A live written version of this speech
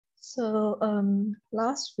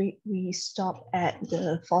Last week we stopped at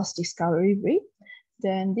the false discovery rate.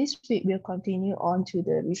 Then this week we'll continue on to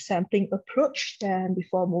the resampling approach, then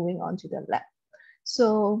before moving on to the lab.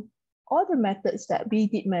 So all the methods that we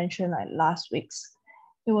did mention like last week's,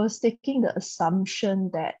 it was taking the assumption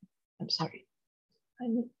that, I'm sorry, I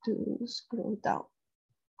need to scroll down.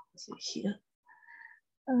 Let's see here.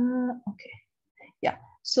 Okay, yeah.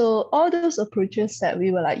 So all those approaches that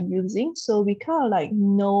we were like using, so we kind of like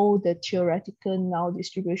know the theoretical null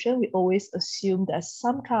distribution. We always assume there's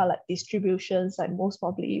some kind of like distributions, like most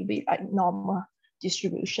probably be like normal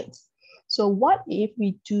distributions. So what if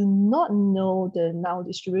we do not know the null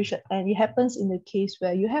distribution? And it happens in the case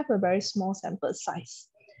where you have a very small sample size.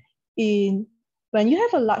 When you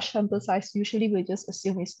have a large sample size, usually we just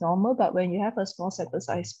assume it's normal, but when you have a small sample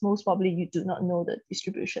size, most probably you do not know the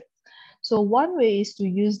distribution. So one way is to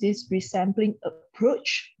use this resampling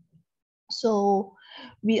approach. So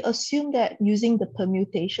we assume that using the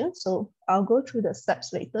permutation, so I'll go through the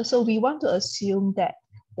steps later. So we want to assume that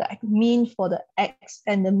the mean for the X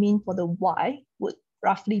and the mean for the Y would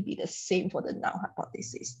roughly be the same for the null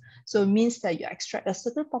hypothesis. So it means that you extract a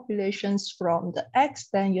certain populations from the X,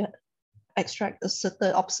 then you extract a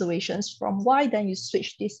certain observations from Y, then you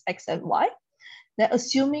switch this X and Y. Then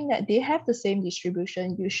assuming that they have the same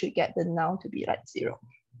distribution, you should get the null to be like 0.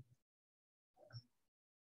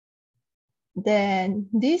 Then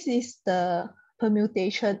this is the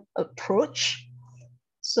permutation approach.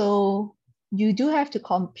 So you do have to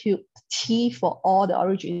compute T for all the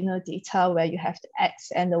original data where you have the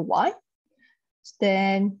X and the Y.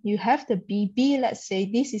 Then you have the BB, let's say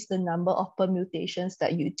this is the number of permutations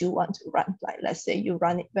that you do want to run. Like let's say you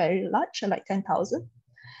run it very large, like 10,000.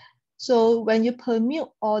 So when you permute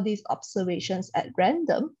all these observations at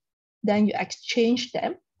random, then you exchange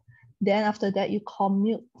them. Then after that, you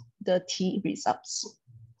commute the T results.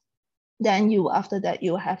 Then after that,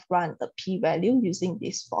 you have run a p-value using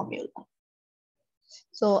this formula.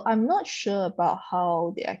 So I'm not sure about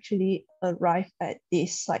how they actually arrive at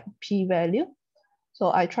this like p-value.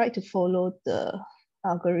 So I tried to follow the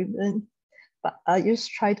algorithm, but I just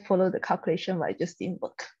tried to follow the calculation, but it just didn't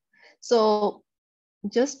work. So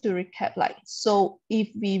just to recap, so if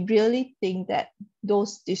we really think that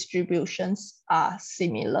those distributions are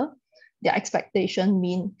similar, the expectation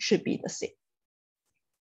mean should be the same.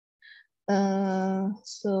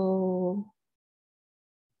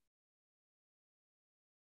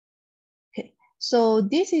 So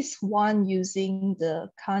this is one using the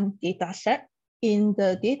Khan data set. In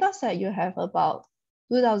the data set, you have about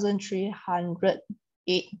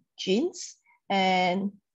 2,308 genes,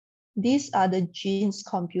 and these are the genes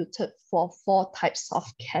computed for 4 types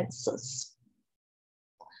of cancers.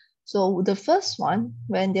 So the first one,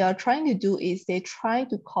 when they are trying to do is they try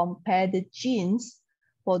to compare the genes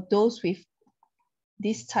for those with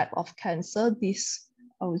this type of cancer.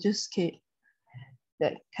 I will just keep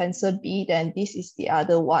the cancer B, then this is the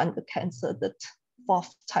other one, the cancer, the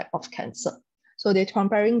 4th type of cancer. So they're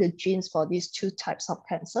comparing the genes for these 2 types of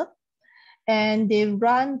cancer. And they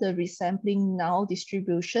run the resampling null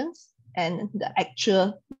distributions and the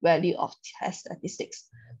actual value of test statistics.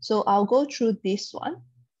 So I'll go through this one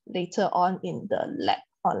later on in the lab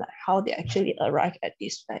on like how they actually arrive at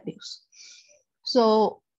these values.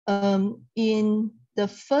 So in the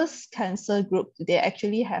first cancer group, they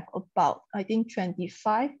actually have about, I think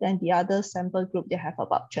 25, then the other sample group, they have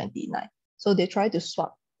about 29. So they try to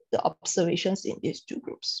swap the observations in these 2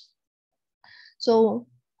 groups. So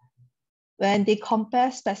when they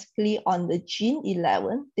compare specifically on the gene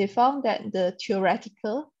 11, they found that the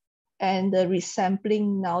theoretical and the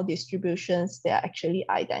resampling null distributions, they are actually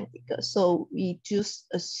identical. So we just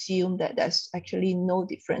assume that there's actually no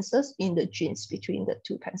differences in the genes between the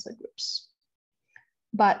 2 cancer groups.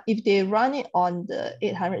 But if they run it on the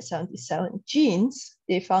 877 genes,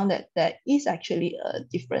 they found that there is actually a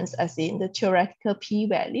difference, as in the theoretical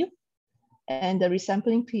p-value and the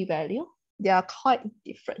resampling p-value, they are quite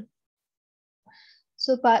different.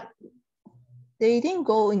 So, but they didn't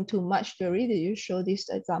go into much theory. They just show this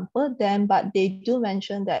example then, but they do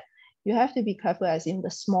mention that you have to be careful, as in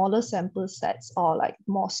the smaller sample sets or like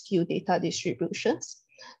more skewed data distributions.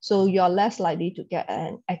 So you're less likely to get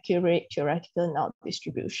an accurate theoretical null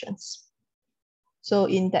distributions. So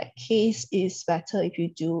in that case, it's better if you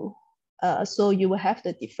do, so you will have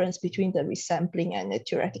the difference between the resampling and the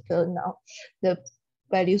theoretical null. The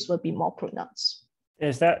values will be more pronounced.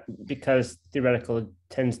 Is that because theoretical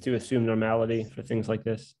tends to assume normality for things like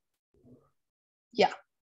this? Yeah.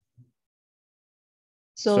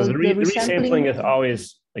 So the resampling is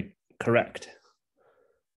always like correct.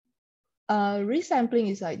 Resampling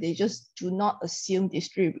is like they just do not assume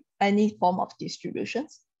any form of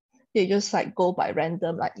distributions. They just like go by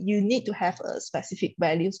random, like you need to have a specific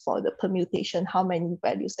values for the permutation, how many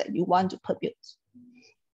values that you want to permute.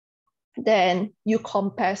 Then you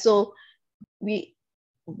compare. So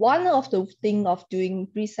one of the thing of doing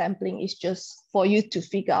resampling is just for you to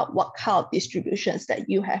figure out what kind of distributions that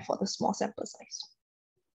you have for the small sample size.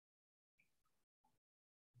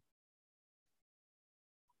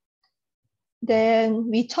 Then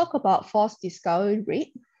we talk about false discovery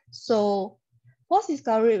rate. So false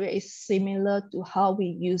discovery rate is similar to how we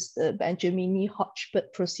use the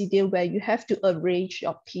Benjamini-Hochberg procedure, where you have to arrange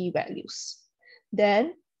your p-values.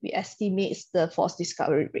 Then we estimate the false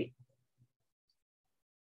discovery rate.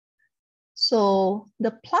 So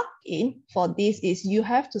the plug-in for this is you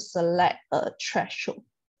have to select a threshold.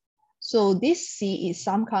 So this C is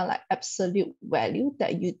some kind of like absolute value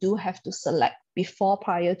that you do have to select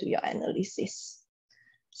prior to your analysis.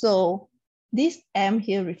 So this M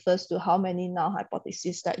here refers to how many null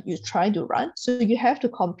hypotheses that you try to run. So you have to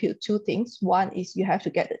compute two things. One is you have to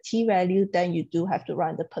get the T value, then you do have to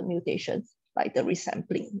run the permutations, like the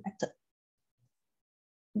resampling method.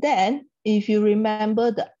 Then if you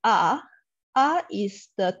remember the R is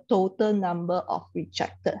the total number of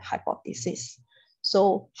rejected hypotheses.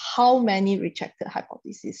 So how many rejected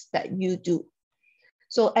hypotheses that you do.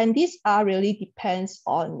 So, and this R really depends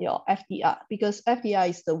on your FDR, because FDR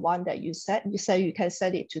is the one that you set. You say you can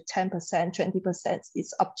set it to 10%, 20%,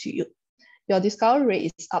 it's up to you. Your discovery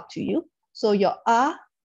rate is up to you. So your R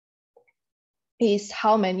is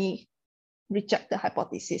how many rejected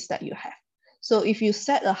hypotheses that you have. So if you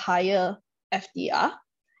set a higher FDR,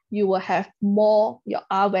 you will have more, your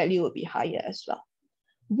R value will be higher as well.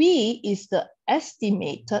 V is the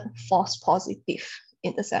estimated false positive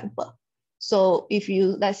in the sample. So if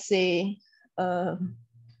you, let's say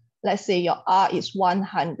your R is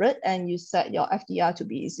 100 and you set your FDR to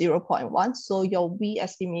be 0.1, so your V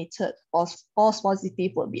estimated false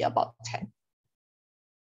positive will be about 10.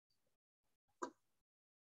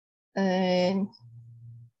 And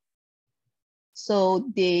so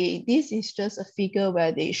this is just a figure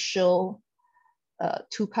where they show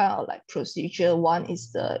two kind of like procedure. One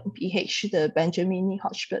is the BH, the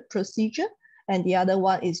Benjamini-Hochberg procedure, and the other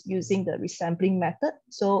one is using the resampling method.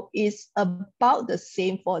 So it's about the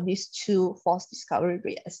same for these two false discovery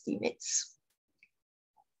rate estimates.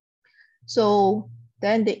 So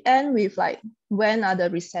then they end with like, when are the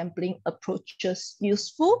resampling approaches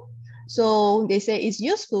useful? So they say it's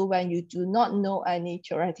useful when you do not know any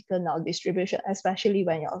theoretical null distribution, especially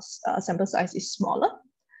when your sample size is smaller.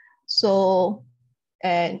 So,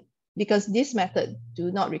 and because this method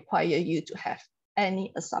do not require you to have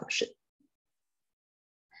any assumption.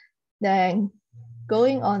 Then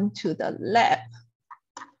going on to the lab.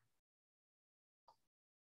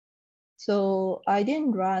 So I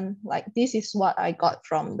didn't run, like this is what I got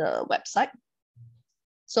from the website.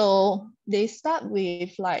 So they start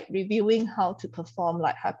with like reviewing how to perform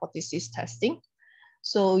like hypothesis testing.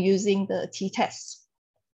 So using the t-test.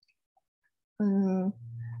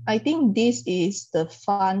 I think this is the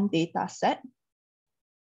fun data set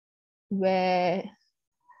where,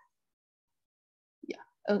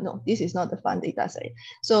 oh no, this is not the fun data set.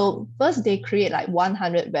 So first they create like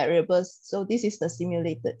 100 variables. So this is the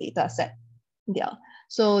simulated data set. Yeah.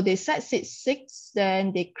 So they set 6,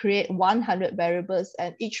 then they create 100 variables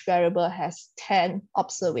and each variable has 10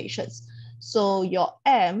 observations. So your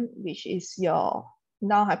M, which is your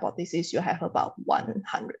null hypothesis, you have about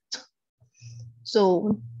 100.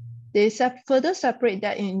 So they further separate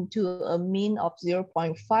that into a mean of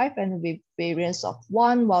 0.5 and with variance of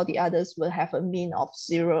 1, while the others will have a mean of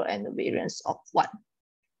 0 and a variance of 1.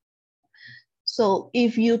 So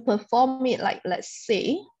if you perform it like, let's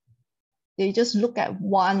say, they just look at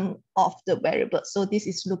one of the variables. So this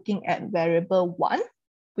is looking at variable 1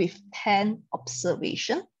 with 10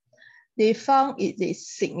 observations. They found it is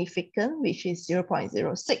significant, which is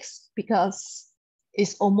 0.06, because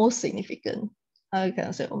it's almost significant. I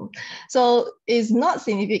cannot say almost. So it's not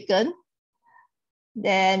significant,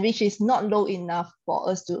 then which is not low enough for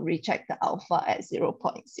us to reject the alpha at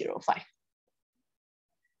 0.05.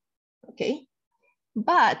 Okay,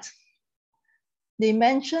 but they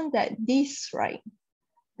mentioned that this, right,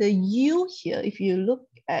 the U here, if you look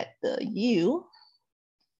at the U,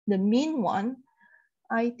 the mean one,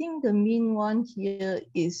 I think the mean one here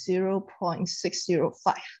is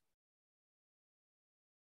 0.605.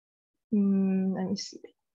 Let me see.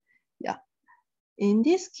 Yeah. In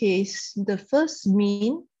this case, the first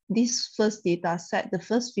mean, this first data set, the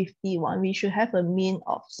first 51, we should have a mean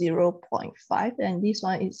of 0.5, and this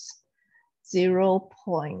one is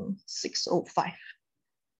 0.605.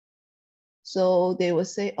 So they will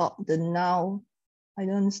say, oh, the null, I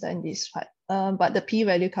don't understand this part, but the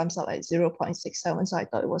p-value comes out at 0.67, so I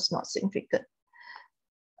thought it was not significant.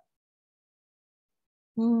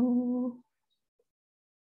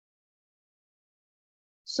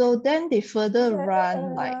 So then they further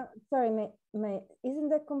run like. Sorry, isn't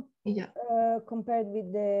that compared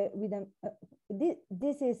with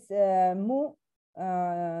this is mu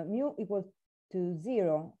equal to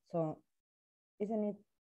 0, so isn't it?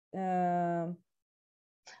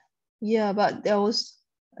 Yeah, but there was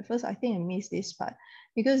at first I think I missed this part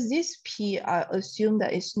because this p I assume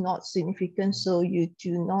that it's not significant, so you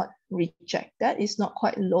do not reject that. It's not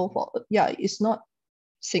quite low for it's not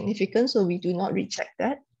significant, so we do not reject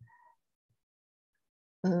that.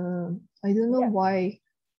 I don't know why.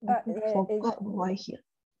 I forgot why here.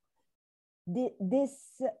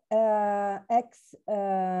 This X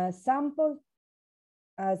sample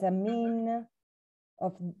as a mean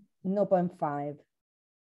of 0.5. Is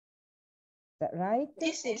that right?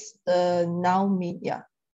 This is the now mean, yeah.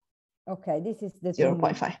 Okay, this is the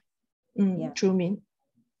 0.5. True mean.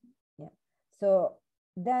 Yeah. So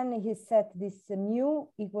then he set this mu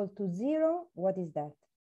equal to 0. What is that?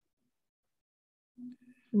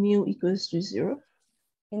 Mu equals to 0.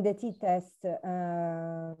 In the t-test.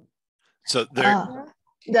 So they're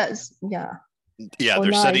that's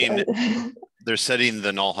they're setting they're setting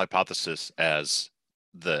the null hypothesis as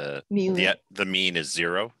the mean is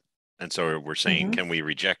 0, and so we're saying can we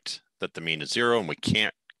reject that the mean is 0, and we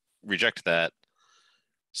can't reject that.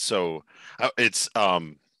 So it's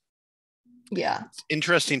it's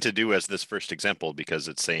interesting to do as this first example, because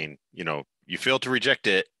it's saying, you know, you fail to reject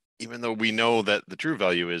it even though we know that the true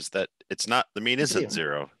value is that it's not, the mean isn't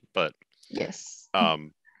 0, but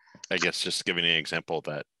I guess just giving an example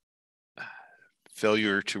that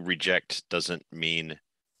failure to reject doesn't mean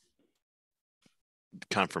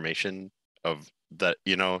confirmation of that,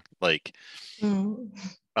 you know, like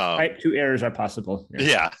type 2 errors are possible.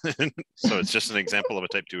 Yeah. So it's just an example of a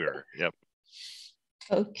type 2 error. Yep.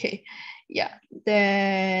 Okay. Yeah.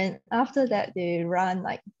 Then after that, they run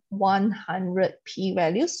like 100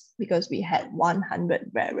 p-values because we had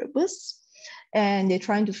 100 variables, and they're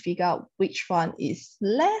trying to figure out which one is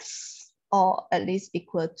less or at least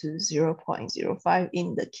equal to 0.05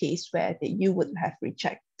 in the case where you would have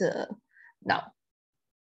rejected now.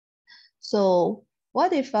 So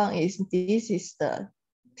what they found is this is the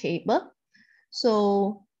table.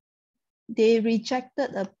 So they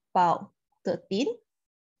rejected about 13.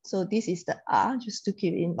 So this is the R, just to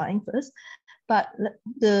keep in mind first. But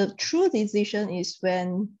the true decision is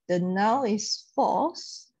when the null is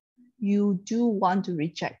false, you do want to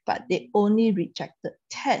reject, but they only rejected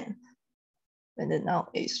 10 when the null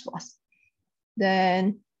is false.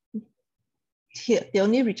 Then here, they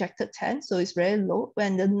only rejected 10, so it's very low.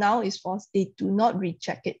 When the null is false, they do not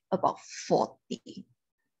reject it, about 40.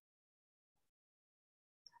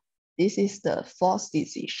 This is the false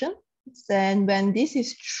decision. Then when this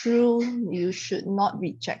is true, you should not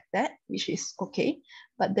reject that, which is okay.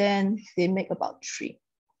 But then they make about 3.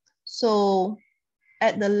 So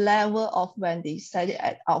at the level of when they set it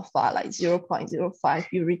at alpha, like 0.05,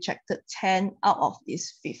 you rejected 10 out of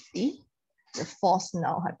these 50, the false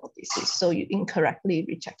null hypothesis. So you incorrectly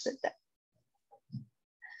rejected that.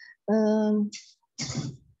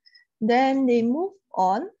 Then they move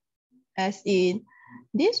on, as in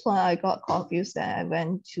this one, I got confused and I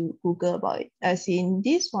went to Google about it. As in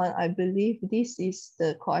this one, I believe this is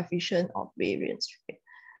the coefficient of variance, right?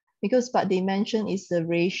 But they mentioned it's the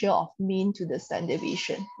ratio of mean to the standard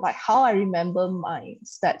deviation. Like how I remember my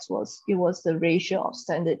stats was, it was the ratio of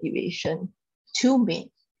standard deviation to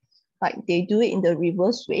mean. Like they do it in the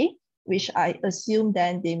reverse way, which I assume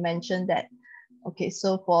then they mentioned that, okay,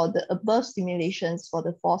 so for the above simulations for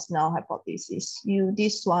the false null hypothesis,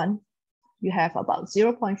 this one, you have about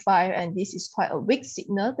 0.5, and this is quite a weak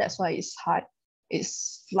signal. That's why it's hard.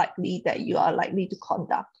 It's likely that you are likely to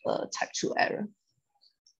conduct a type 2 error.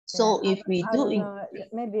 So if we do,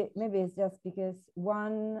 maybe it's just because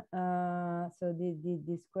one, so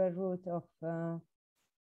the square root of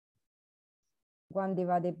 1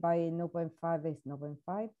 divided by 0.5 is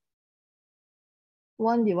 0.5.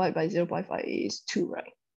 1 divided by 0.5 is 2,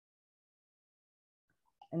 right?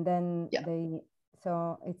 And then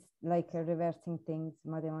so it's like reversing things,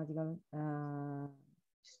 mathematical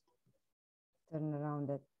turnaround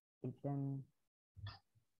that it then.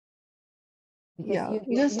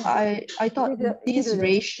 Because I thought this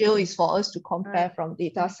ratio is for us to compare from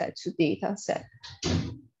data set to data set.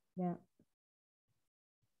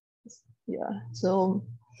 Yeah. So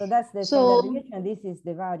that's the standard deviation. This is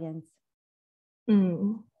the variance.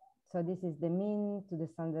 So this is the mean to the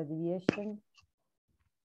standard deviation.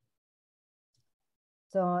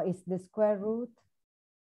 So it's the square root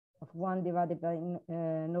of 1 divided by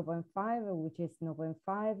 0.5, which is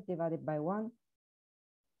 0.5 divided by 1,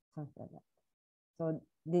 something like that. So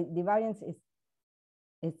the variance is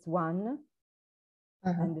 1,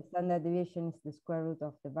 and the standard deviation is the square root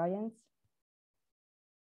of the variance.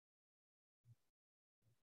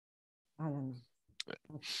 I don't know.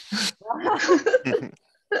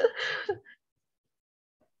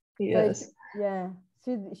 Yes. So yeah,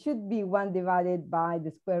 should be 1 divided by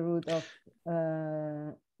the square root of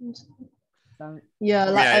some. Yeah,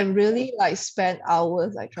 like I really like spent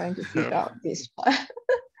hours like trying to figure out this part.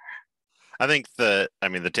 I think the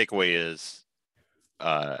takeaway is,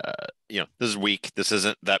 this is weak. This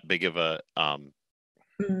isn't that big of a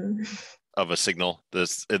signal.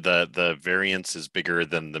 The variance is bigger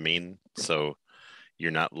than the mean, so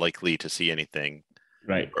you're not likely to see anything,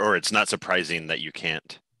 right? Or it's not surprising that you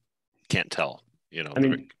can't tell. I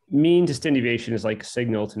mean, mean to standard deviation is like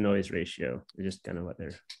signal to noise ratio. It's just kind of what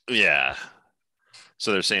they're. Yeah.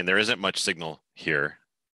 So they're saying there isn't much signal here,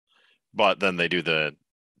 but then they do the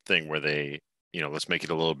thing where they, let's make it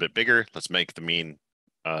a little bit bigger. Let's make the mean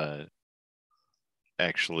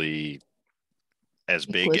actually as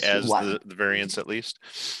big as the variance at least.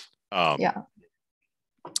 Yeah.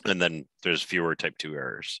 And then there's fewer type 2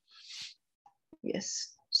 errors. Yes.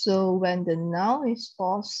 So when the null is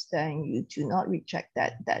false, then you do not reject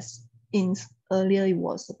that. That's earlier it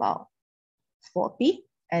was about 40,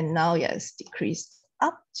 and now it has decreased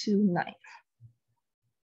up to 9.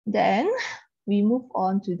 Then we move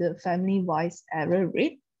on to the family-wise error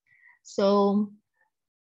rate. So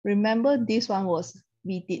remember this one was,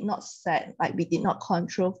 we did not set, like we did not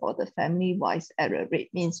control for the family-wise error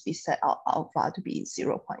rate, means we set our alpha to be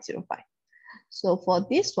 0.05. So for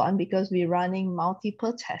this one, because we're running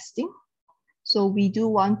multiple testing, so we do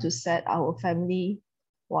want to set our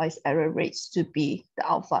family-wise error rates to be the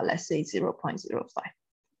alpha, let's say 0.05.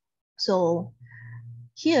 So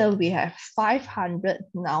here we have 500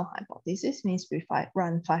 null hypothesis, means we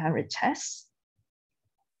run 500 tests.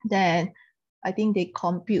 Then I think they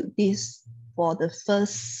compute this for the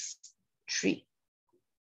first 3.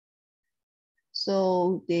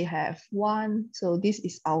 So they have 1, so this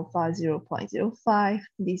is alpha 0.05,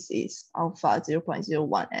 this is alpha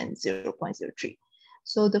 0.01 and 0.03.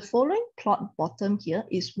 So the following plot bottom here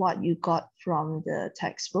is what you got from the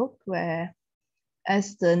textbook, where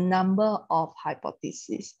as the number of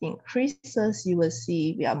hypotheses increases, you will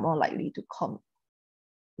see we are more likely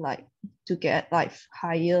to get like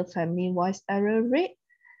higher family-wise error rate.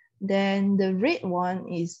 Then the red one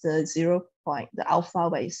is the the alpha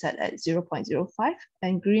where you set at 0.05,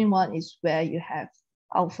 and green one is where you have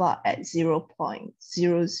alpha at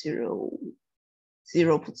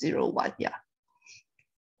 0.00001. Yeah.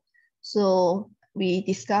 So we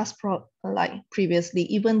discussed previously,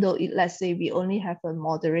 even though let's say we only have a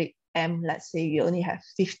moderate M, let's say we only have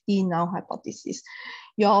 50 null hypotheses,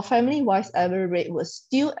 your family-wise error rate was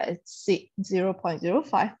still at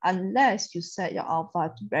 0.05 unless you set your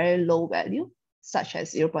alpha to very low value, such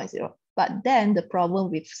as 0.0. But then the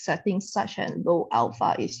problem with setting such a low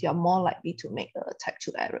alpha is you're more likely to make type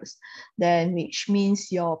 2 errors, then which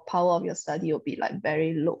means your power of your study will be like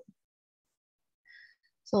very low.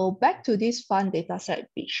 So back to this fun data set,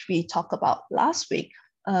 which we talked about last week.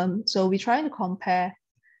 So we're trying to compare,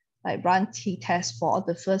 like run t-tests for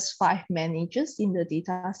the first 5 managers in the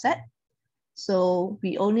data set. So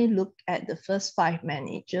we only look at the first 5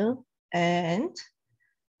 managers, and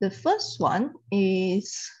the first one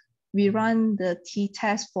is we run the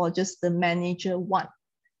t-test for just the manager 1.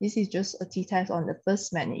 This is just a t-test on the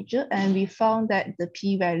first manager, and we found that the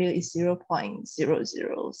p-value is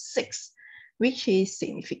 0.006, which is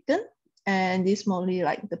significant. And this mostly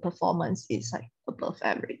like the performance is like above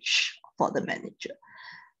average for the manager.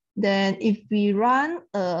 Then if we run,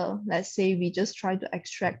 let's say we just try to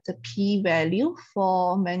extract the p-value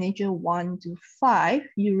for manager 1 to 5,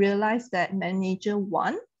 you realize that manager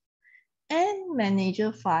 1 and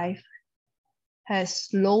manager 5 has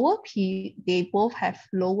lower they both have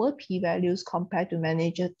lower p-values compared to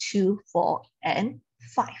manager 2, 4, and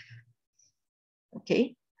 5.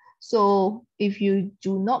 Okay, so if you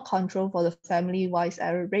do not control for the family-wise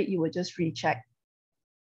error rate, you will just reject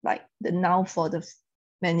like the null for the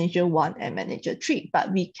manager 1 and manager 3,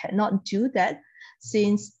 but we cannot do that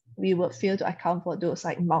since we would fail to account for those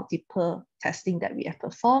like multiple testing that we have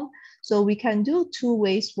performed. So we can do 2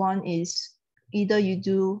 ways. One is either you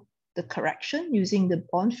do the correction using the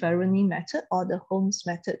Bonferroni method or the Holmes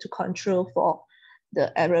method to control for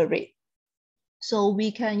the error rate. So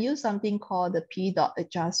we can use something called the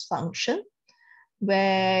p.adjust function,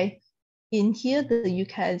 where in here you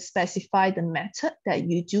can specify the method that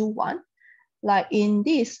you do want. Like in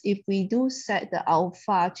this, if we do set the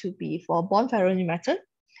alpha to be for Bonferroni method,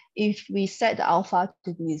 if we set the alpha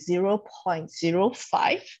to be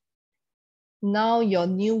 0.05, now your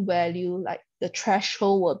new value, like the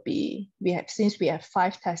threshold will be, since we have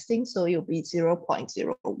 5 testing, so it will be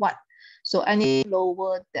 0.01. So any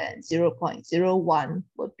lower than 0.01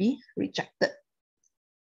 will be rejected.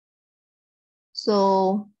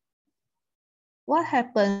 So what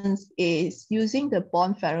happens is, using the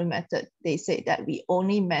Bonferroni method, they say that we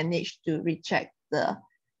only managed to reject the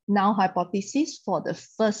null hypothesis for the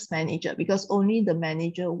first manager, because only the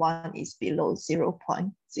manager 1 is below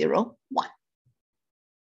 0.01.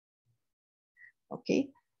 Okay,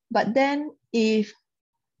 but then if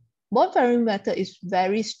Bonferroni method is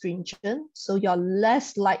very stringent, so you're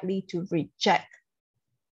less likely to reject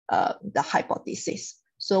the hypothesis.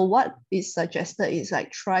 So what is suggested is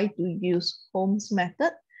like try to use Holmes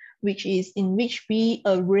method, which is in which we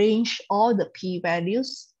arrange all the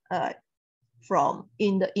p-values from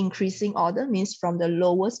in the increasing order, means from the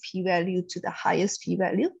lowest p-value to the highest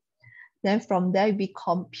p-value. Then from there we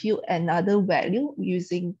compute another value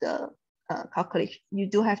using the calculation. You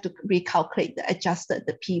do have to recalculate the adjusted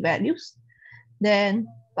the p-values. Then,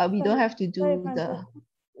 but we don't have to do the.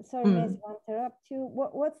 Sorry, Miss, to interrupt you.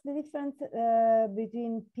 What's the difference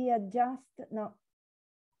between p-adjust? No,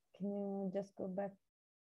 can you just go back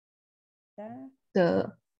there?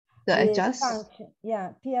 The adjust? Function.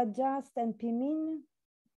 Yeah, p-adjust and p-min.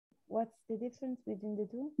 What's the difference between the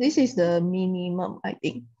two? This is the minimum, I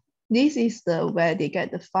think. This is the where they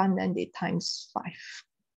get the fund and they times 5.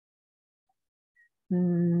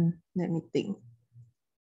 Let me think.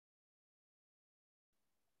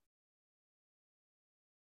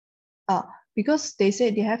 Because they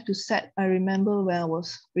said they have to set, I remember when I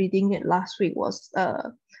was reading it last week, was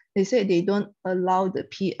they said they don't allow the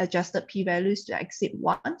adjusted p-values to exceed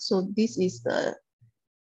 1. So this is the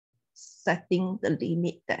setting the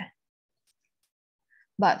limit there.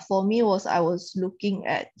 But for me I was looking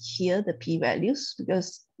at here the p-values,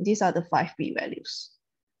 because these are the 5 p-values.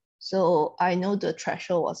 So I know the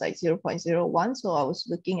threshold was like 0.01. So I was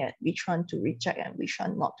looking at which one to reject and which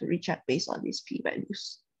one not to reject based on these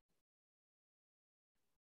p-values.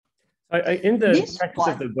 In the text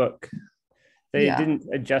of the book, they didn't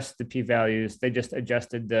adjust the p-values. They just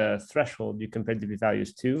adjusted the threshold you compared the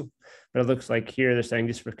p-values to. But it looks like here they're saying,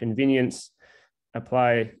 just for convenience,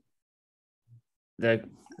 apply the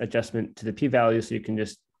adjustment to the p-values so you can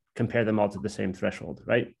just compare them all to the same threshold,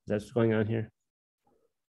 right? That's what's going on here.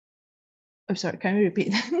 I'm sorry, can you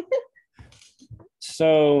repeat?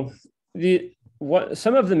 So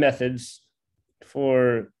some of the methods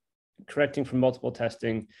for correcting for multiple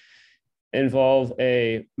testing involve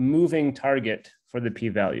a moving target for the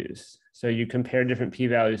p-values. So you compare different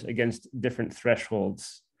p-values against different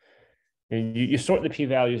thresholds. And you sort the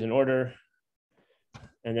p-values in order,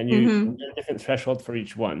 and then you get a different threshold for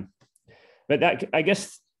each one. But that, I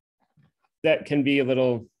guess, that can be a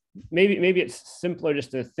little, maybe it's simpler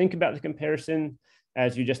just to think about the comparison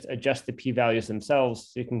as you just adjust the p-values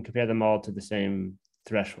themselves, so you can compare them all to the same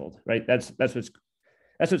threshold, right? That's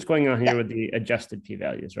what's going on here with the adjusted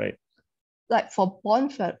p-values, right? Like for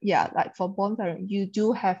Bonferroni, you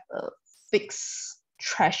do have a fixed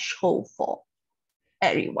threshold for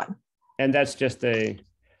everyone. And that's just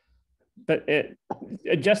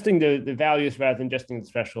adjusting the values rather than adjusting the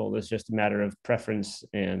threshold is just a matter of preference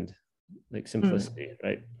and like simplicity,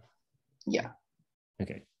 right? Yeah.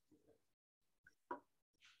 Okay.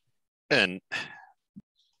 And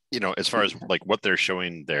as far as like what they're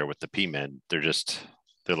showing there with the p-min, they're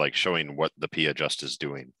like showing what the p-adjust is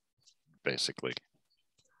doing, basically.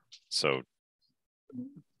 So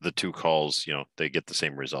the two calls, they get the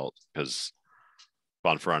same result, because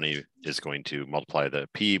Bonferroni is going to multiply the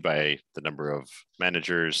p by the number of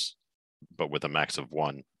managers, but with a max of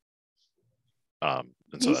 1. And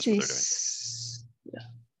so that's what they're doing.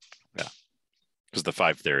 Yeah. Because the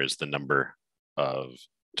 5 there is the number of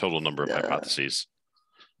total number of hypotheses.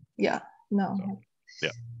 Yeah. No. So,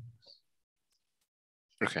 yeah.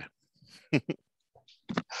 Okay.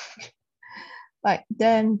 Like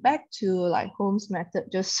then back to like Holmes method,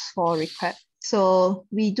 just for recap. So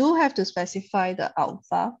we do have to specify the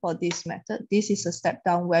alpha for this method. This is a step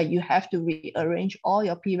down where you have to rearrange all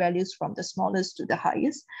your p-values from the smallest to the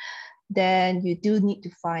highest. Then you do need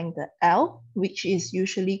to find the L, which is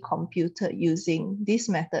usually computed using this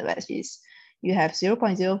method, which is you have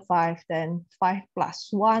 0.05, then 5 plus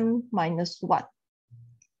 1 minus 1,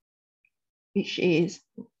 which is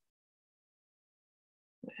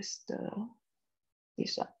where's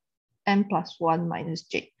this one? N plus 1 minus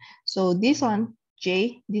j. So this one,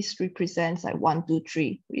 j, this represents like 1, 2,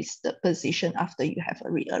 3 is the position after you have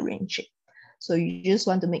rearranged it. So you just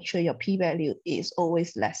want to make sure your p-value is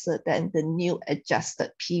always lesser than the new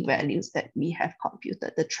adjusted p-values that we have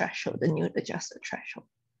computed, the threshold, the new adjusted threshold.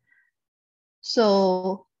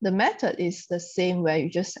 So the method is the same where you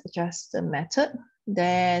just adjust the method.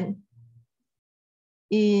 Then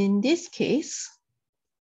in this case,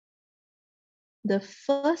 the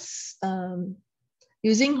first,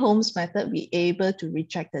 using Holmes' method, we're able to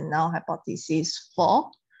reject the null hypothesis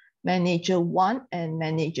for manager 1 and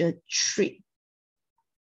manager 3.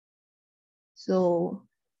 So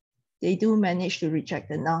they do manage to reject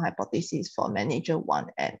the null hypothesis for manager 1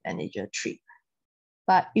 and manager 3.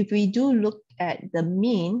 But if we do look at the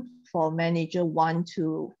mean for manager 1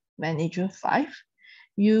 to manager 5,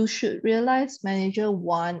 you should realize manager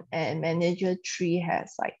 1 and manager 3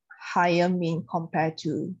 has like higher mean compared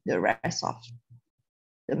to the rest of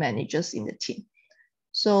the managers in the team.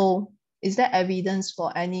 So is there evidence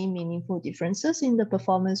for any meaningful differences in the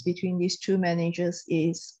performance between these two managers?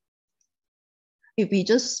 Is if we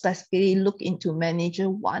just specifically look into manager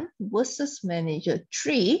 1 versus manager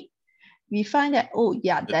 3, we find that, oh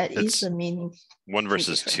yeah, that is the meaning. 1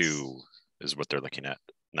 versus 2 is what they're looking at,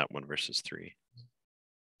 not 1 versus 3.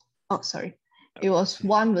 Oh, sorry. It was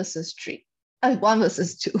 1 versus 3. 1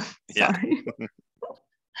 versus 2. Yeah. Sorry.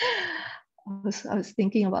 I was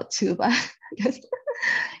thinking about 2, but I guess,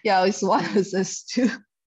 yeah, it's 1 versus 2.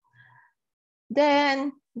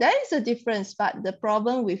 Then there is a difference, but the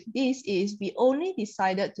problem with this is we only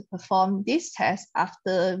decided to perform this test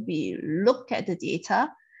after we look at the data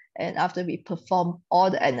and after we perform all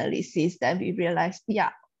the analysis. Then we realized,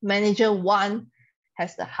 yeah, manager 1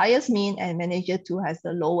 has the highest mean and manager 2 has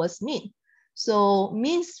the lowest mean. So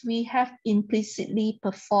means we have implicitly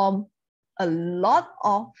performed a lot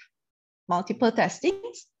of multiple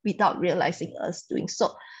testings without realizing us doing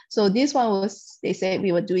so. So this one was, they said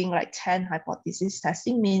we were doing like 10 hypothesis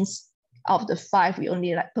testing, means out of the 5, we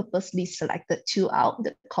only like purposely selected 2 out,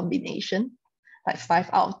 the combination, like 5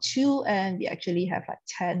 out of 2, and we actually have like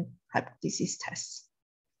 10 hypothesis tests.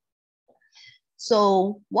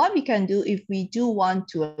 So what we can do if we do want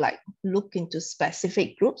to like look into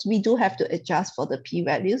specific groups, we do have to adjust for the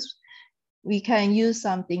p-values. We can use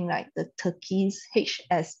something like the Turkey's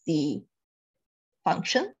HSD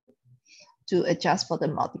function to adjust for the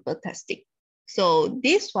multiple testing. So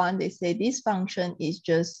this one, they say this function is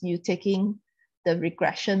just you taking the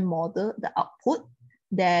regression model, the output,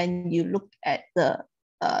 then you look at the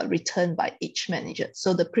return by each manager.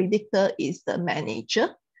 So the predictor is the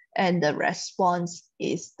manager and the response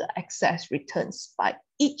is the excess returns by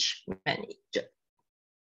each manager.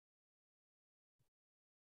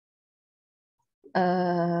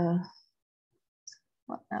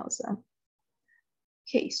 What else?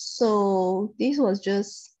 Okay, so this was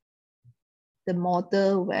just the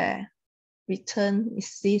model where return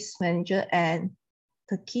is this manager and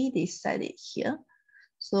Turkey, they said it here.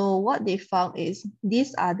 So what they found is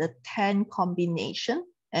these are the 10 combination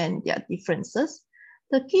and their differences.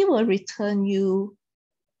 Turkey will return you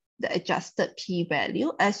the adjusted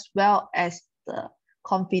p-value as well as the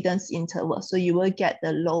confidence interval. So you will get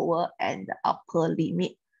the lower and the upper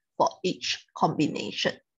limit for each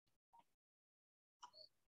combination.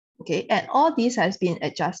 Okay, and all this has been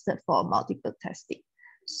adjusted for multiple testing.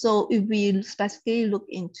 So if we specifically look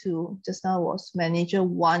into, just now was manager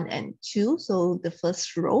 1 and 2, so the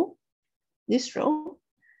first row, this row,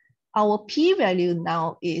 our p-value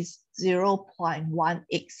now is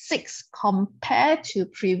 0.186 compared to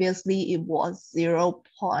previously it was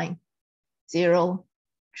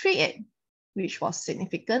 0.038, which was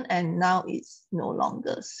significant, and now it's no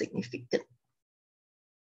longer significant.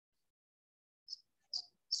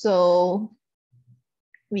 So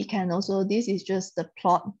we can also, this is just the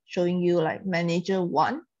plot showing you like manager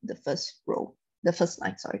 1, the first row, the first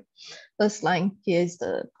line, sorry. First line, here's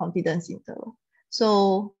the confidence interval.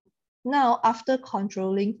 So now after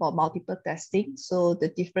controlling for multiple testing, so the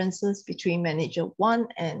differences between manager 1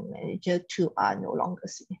 and manager 2 are no longer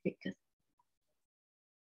significant.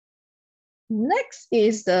 Next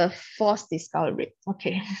is the false discount rate.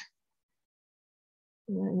 Okay.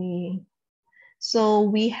 So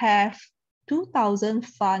we have 2,000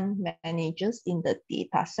 fund managers in the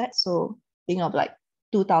data set. So think of like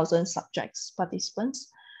 2,000 subjects, participants.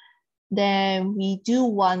 Then we do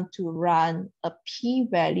want to run a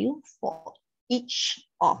p-value for each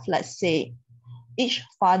of, let's say, each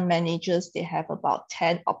fund managers, they have about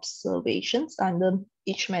 10 observations. Under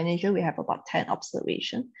each manager, we have about 10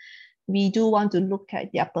 observations. we do want to look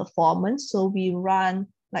at their performance. So we run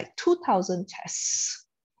like 2,000 tests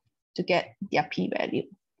to get their p-value.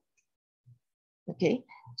 Okay,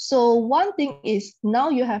 so one thing is now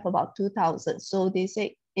you have about 2,000. So they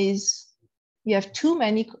say is you have too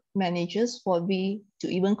many managers for we to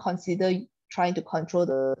even consider trying to control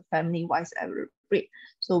the family-wise error rate.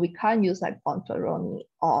 So we can't use like Bonferroni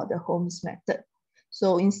or the Holmes method.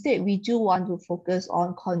 So instead, we do want to focus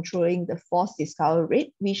on controlling the false discovery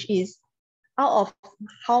rate, which is out of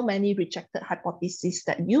how many rejected hypotheses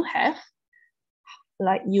that you have,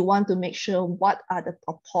 like you want to make sure what are the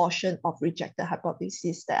proportion of rejected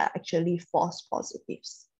hypotheses that are actually false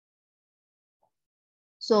positives.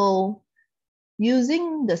 So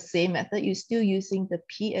using the same method, you're still using the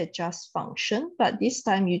p-adjust function, but this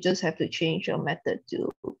time you just have to change your method to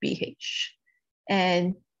BH.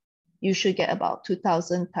 And you should get about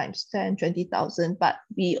 2,000 times 10, 20,000, but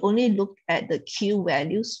we only look at the Q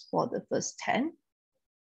values for the first 10.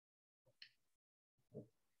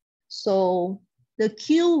 So the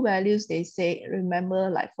Q values, they say, remember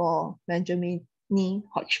like for Benjamin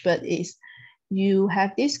Hodgberg is you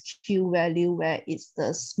have this Q value where it's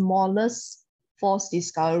the smallest false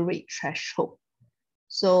discovery rate threshold.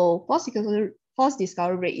 So false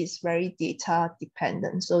discovery rate is very data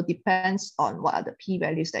dependent. So depends on what are the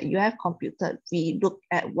p-values that you have computed. We look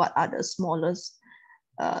at what are the smallest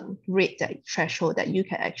rate that threshold that you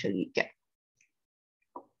can actually get.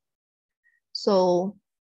 So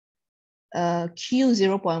Q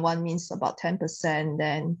 0.1 means about 10%,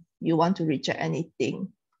 then you want to reject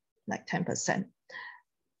anything like 10%.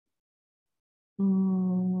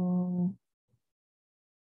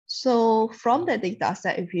 So from the data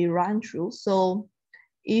set, if you run through, so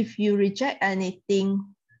if you reject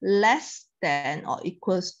anything less than or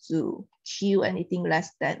equals to Q, anything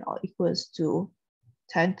less than or equals to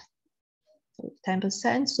 10%,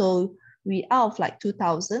 so we out of like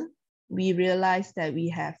 2,000, we realize that we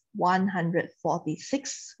have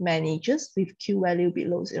 146 managers with Q value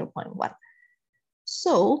below 0.1.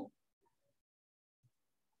 So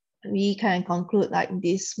we can conclude like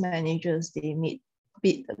these managers, they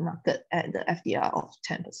beat the market at the FDR of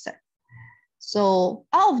 10%. So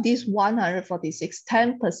out of these 146,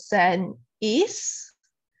 10% is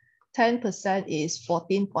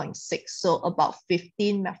 14.6. So about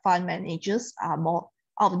 15 fund managers are more.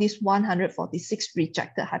 Out of these 146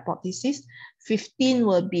 rejected hypotheses, 15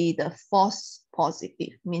 will be the false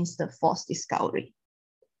positive, means the false discovery.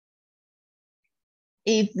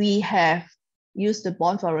 If we have used the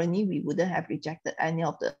Bonferroni, we wouldn't have rejected any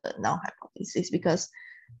of the null hypotheses, because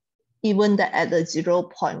even that at the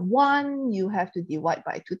 0.1, you have to divide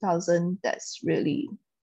by 2,000. That's really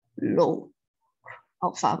low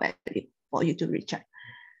alpha value for you to reject.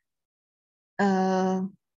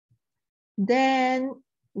 Then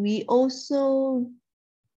we also,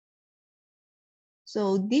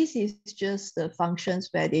 so this is just the functions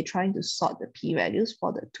where they're trying to sort the p-values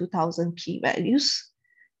for the 2,000 p-values.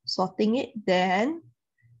 Sorting it, then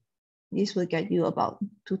this will get you about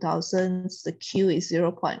 2,000. The Q is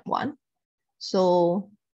 0.1. So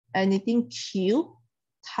anything Q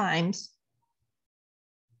times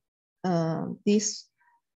this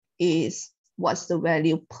is what's the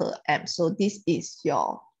value per M. So this is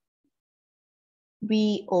your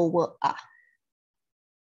V over R.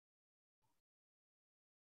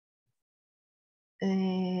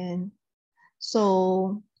 And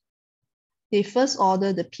so they first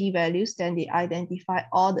order the p-values, then they identify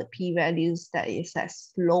all the p-values that is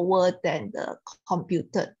as lower than the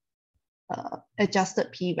computed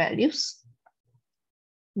adjusted p-values.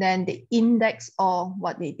 Then they index all.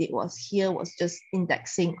 What they did was here was just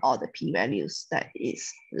indexing all the p-values that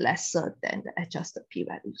is lesser than the adjusted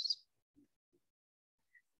p-values.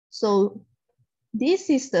 So this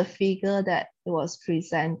is the figure that was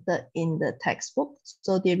presented in the textbook.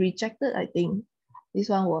 So they rejected, I think, this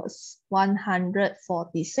one was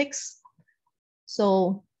 146.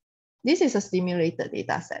 So this is a simulated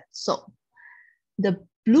data set. So the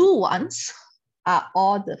blue ones are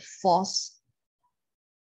all the false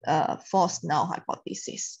null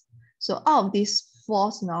hypothesis. So out of these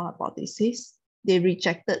false null hypothesis, they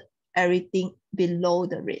rejected everything below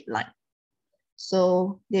the red line.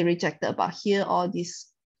 So they rejected about here, all this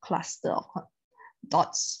cluster of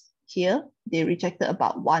dots here, they rejected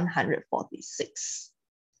about 146.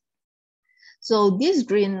 So this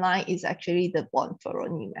green line is actually the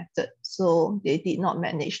Bonferroni method. So they did not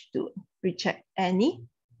manage to reject any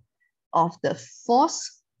of the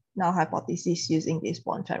false null hypothesis using this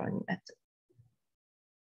Bonferroni method.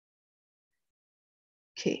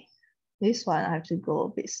 Okay, this one I have to go a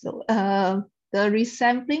bit slow. The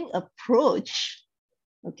resampling approach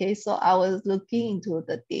Okay, so I was looking into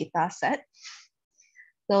the data set.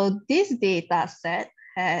 So this data set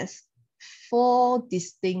has 4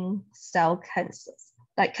 distinct cell cancers,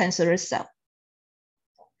 like cancerous cell.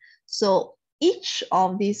 So each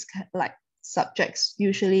of these like subjects,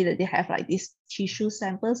 usually they have like these tissue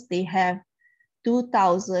samples, they have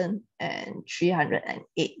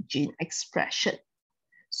 2,308 gene expression.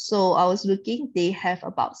 So I was looking, they have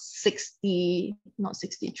about 60, not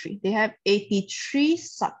 63, they have 83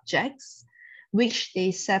 subjects, which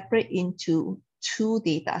they separate into 2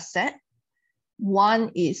 data sets.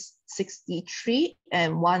 One is 63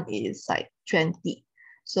 and one is like 20.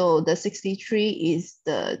 So the 63 is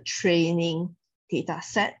the training data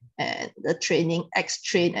set and the training X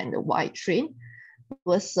train and the Y train,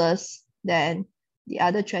 versus then the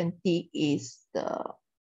other 20 is the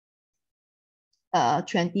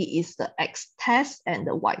X test and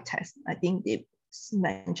the Y test. I think they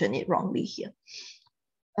mentioned it wrongly here.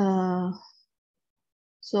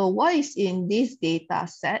 So what is in this data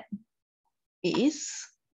set is,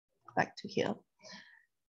 back to here.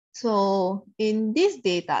 So in this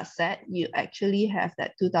data set, you actually have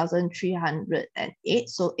that 2,308,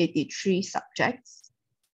 so 83 subjects.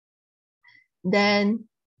 Then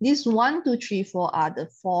this 1, 2, 3, 4 are the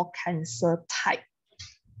 4 cancer type.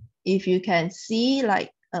 If you can see,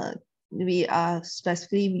 like we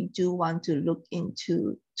do want to look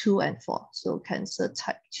into 2 and 4. So cancer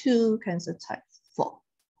type 2, cancer type 4.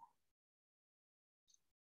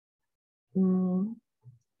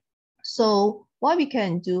 So what we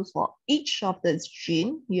can do for each of the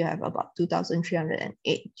gene, you have about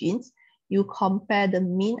 2,308 genes. You compare the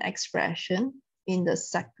mean expression in the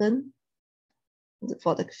second,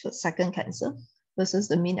 for the second cancer, versus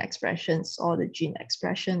the mean expressions or the gene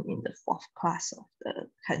expression in the 4th class of the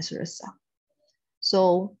cancerous cell.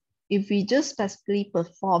 So if we just specifically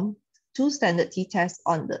perform 2 standard t-tests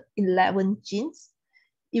on the 11 genes,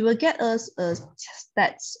 it will get us a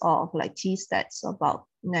stats of like t-stats about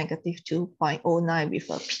 -2.09 with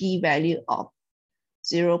a p-value of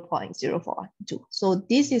 0.0412. So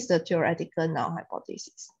this is the theoretical null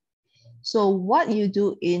hypothesis. So what you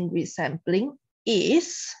do in resampling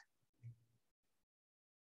is,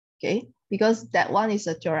 okay, because that one is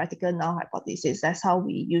a theoretical null hypothesis, that's how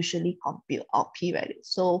we usually compute our p-value.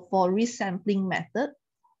 So for resampling method,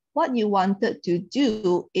 what you wanted to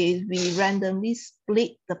do is we randomly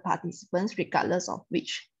split the participants regardless of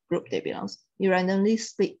which group they belong. You randomly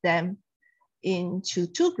split them into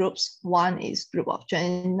 2 groups. One is group of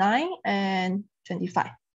 29 and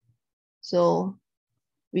 25. So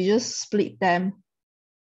we just split them,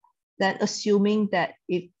 then assuming that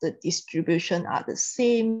if the distribution are the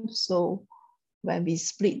same, so when we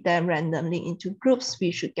split them randomly into groups,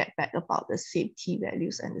 we should get back about the same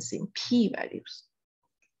t-values and the same p-values.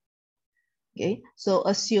 Okay, so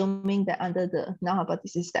assuming that under the null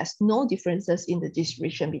hypothesis, there's no differences in the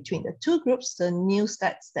distribution between the 2 groups, the new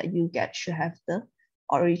stats that you get should have the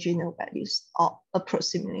original values or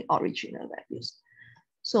approximately original values.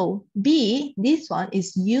 So B, this one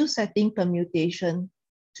is you setting permutation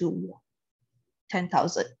to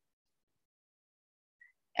 10,000.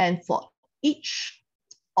 And for each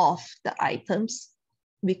of the items,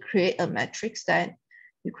 we create a matrix, then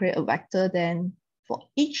we create a vector, then for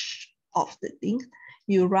each of the things,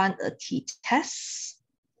 you run a t-test,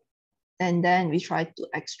 and then we try to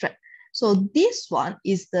extract. So this one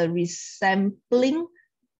is the resampling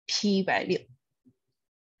p-value.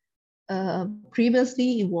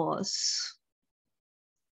 Previously, it was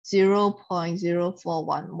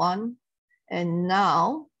 0.0411, and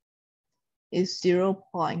now it's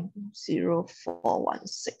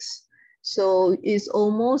 0.0416. So it's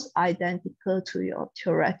almost identical to your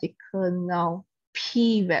theoretical null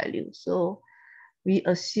p-value. So we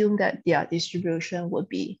assume that their distribution would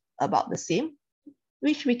be about the same,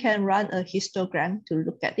 which we can run a histogram to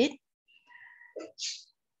look at it.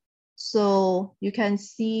 So you can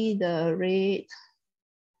see the red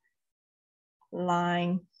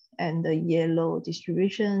line and the yellow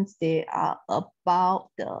distributions, they are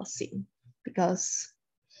about the same because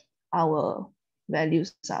our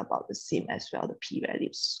values are about the same as well, the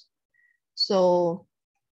p-values. So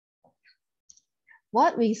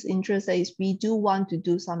what we're interested in is we do want to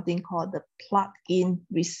do something called the plug-in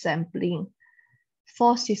resampling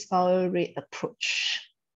for statistical rate approach.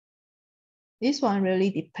 This one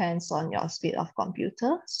really depends on your speed of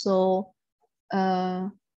computer. So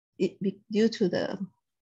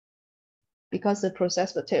because the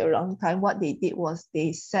process will take a long time, what they did was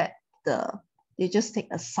they just take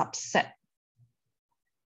a subset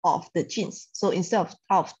of the genes. So instead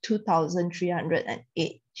of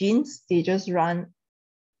 2,308 genes, they just run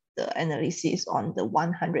the analysis on the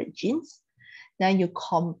 100 genes. Then you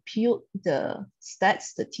compute the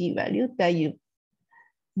stats, the t-value, then you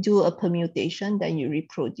do a permutation, then you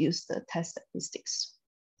reproduce the test statistics.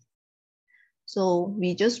 So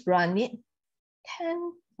we just run it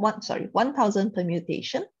 1,000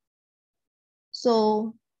 permutation.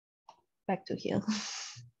 So back to here.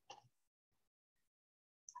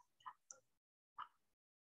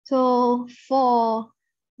 So for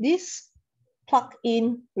this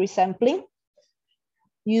plug-in resampling,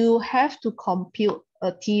 you have to compute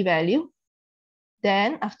a t-value.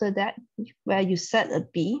 Then after that, where you set a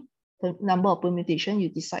b, the number of permutation, you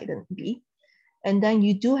decided b. And then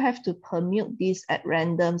you do have to permute this at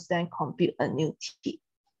randoms, then compute a new t.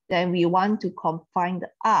 Then we want to confine the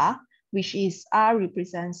r, which is r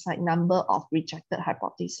represents like number of rejected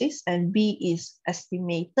hypotheses, and b is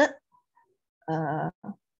estimated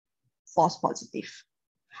false positive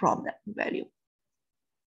from that value.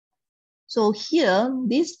 So here,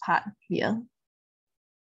 this part here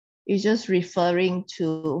is just referring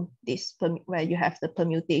to this where you have the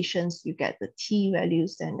permutations, you get the t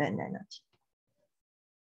values and then a t.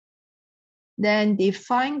 Then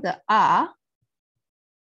define the r,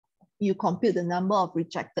 you compute the number of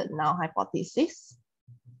rejected null hypotheses.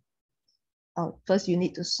 First, you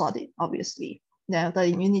need to sort it, obviously. Then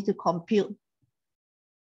you need to compute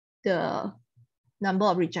the number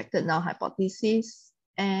of rejected null hypotheses,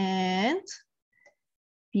 and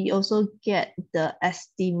we also get the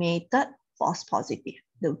estimated false positive,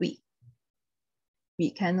 the V.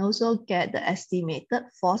 We can also get the estimated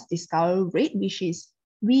false discovery rate, which is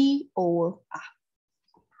V over R.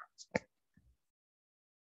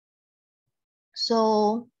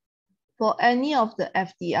 So for any of the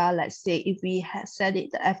FDR, let's say if we had set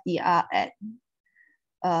it the FDR at,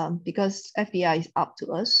 because FDR is up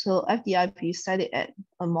to us, so FDR, if we set it at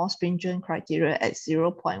a more stringent criteria at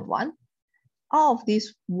 0.1, out of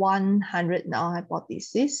these 100 null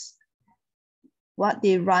hypotheses, what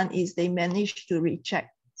they run is they manage to reject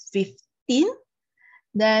 15.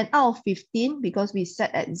 Then out of 15, because we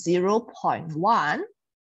set at 0.1,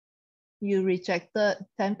 you rejected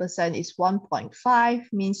 10% is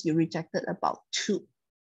 1.5, means you rejected about 2.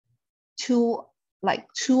 2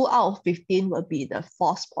 out of 15 will be the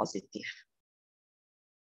false positive.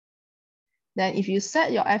 Then if you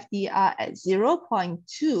set your FDR at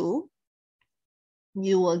 0.2,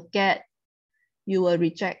 you will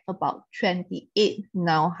reject about 28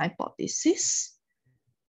 null hypotheses.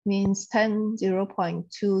 Means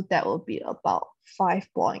 0.2, that will be about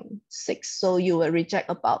 5.6. So you will reject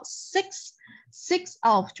about 6. 6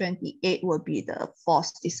 out of 28 will be the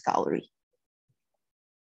false discovery.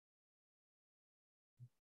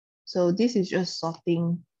 So this is just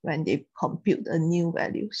sorting when they compute the new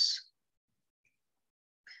values.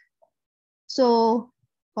 So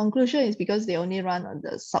conclusion is because they only run on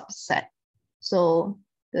the subset. So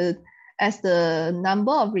as the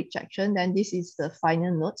number of rejection, then this is the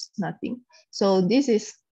final notes, nothing. So this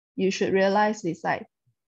is, you should realize this, like,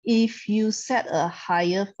 if you set a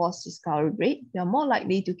higher false discovery rate, you're more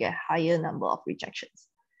likely to get higher number of rejections.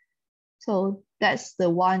 So that's the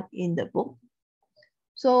one in the book.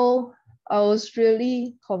 So I was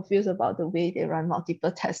really confused about the way they run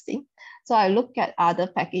multiple testing. So I looked at other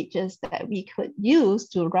packages that we could use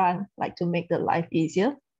to run, like to make the life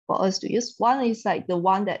easier for us to use. One is like the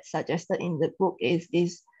one that's suggested in the book is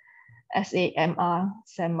this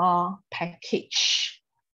SAMR package,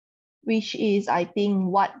 which is, I think,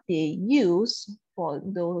 what they use for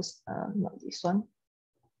those, not this one.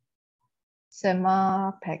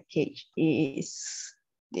 SAMR package is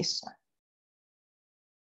this one,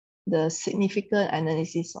 the significant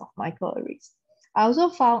analysis of microarrays. I also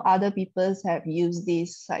found other people have used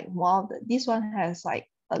this, like this one has like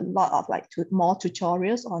a lot of like more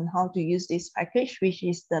tutorials on how to use this package, which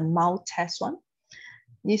is the MAU test one.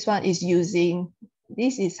 This one is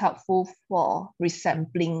this is helpful for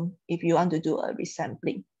resampling if you want to do a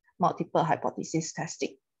resampling, multiple hypothesis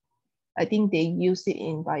testing. I think they use it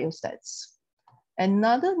in biostats.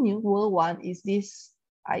 Another newer one is this,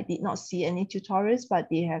 I did not see any tutorials, but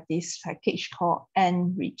they have this package called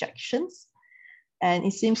N rejections. And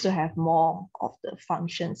it seems to have more of the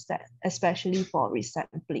functions that, especially for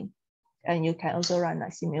resampling. And you can also run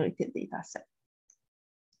a simulated data set.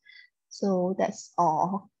 So that's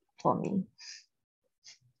all for me.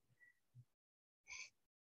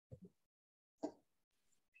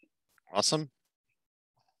 Awesome.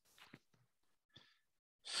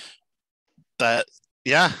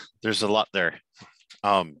 Yeah, there's a lot there.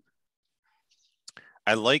 I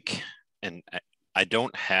like, and I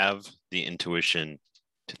don't have the intuition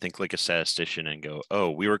to think like a statistician and go, oh,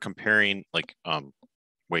 we were comparing like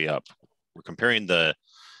way up. We're comparing the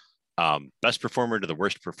best performer to the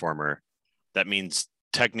worst performer. That means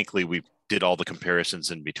technically we did all the comparisons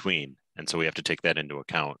in between. And so we have to take that into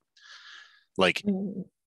account. Like,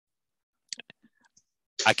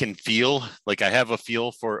 I can feel, like I have a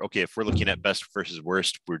feel for, okay, if we're looking at best versus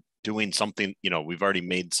worst, we're doing something, you know, we've already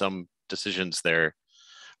made some decisions there,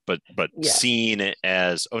 but seeing it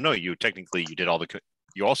as, oh no, you did all the,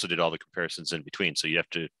 you also did all the comparisons in between. So you have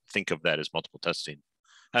to think of that as multiple testing.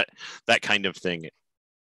 That kind of thing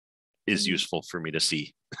is useful for me to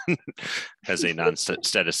see as a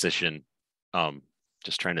non-statistician,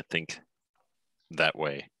 just trying to think that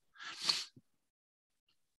way.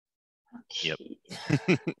 Okay.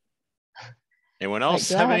 Yep. Anyone else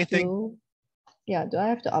have anything? Do I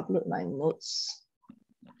have to upload my notes?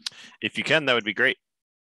 If you can, that would be great.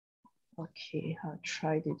 Okay, I'll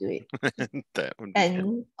try to do it. That would be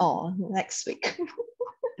good. Next week.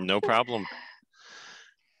 No problem.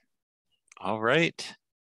 All right.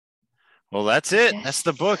 Well, that's it. Yes. That's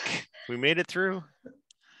the book. We made it through.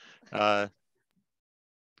 A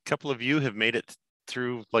couple of you have made it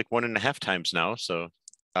through like 1.5 times now. So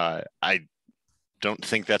I don't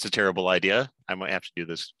think that's a terrible idea. I might have to do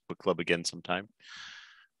this book club again sometime.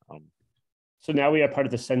 So now we are part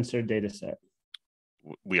of the censored data set.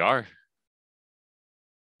 We are.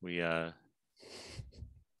 We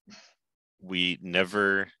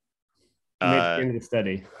never made it into the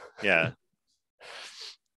study. Yeah.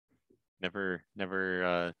 Never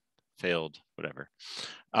failed, whatever.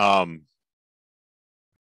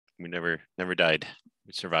 We never died.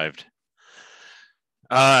 We survived.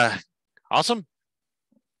 Awesome.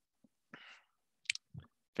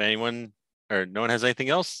 If anyone or no one has anything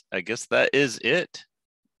else, I guess that is it.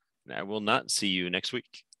 I will not see you next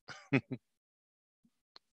week.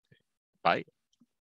 Bye.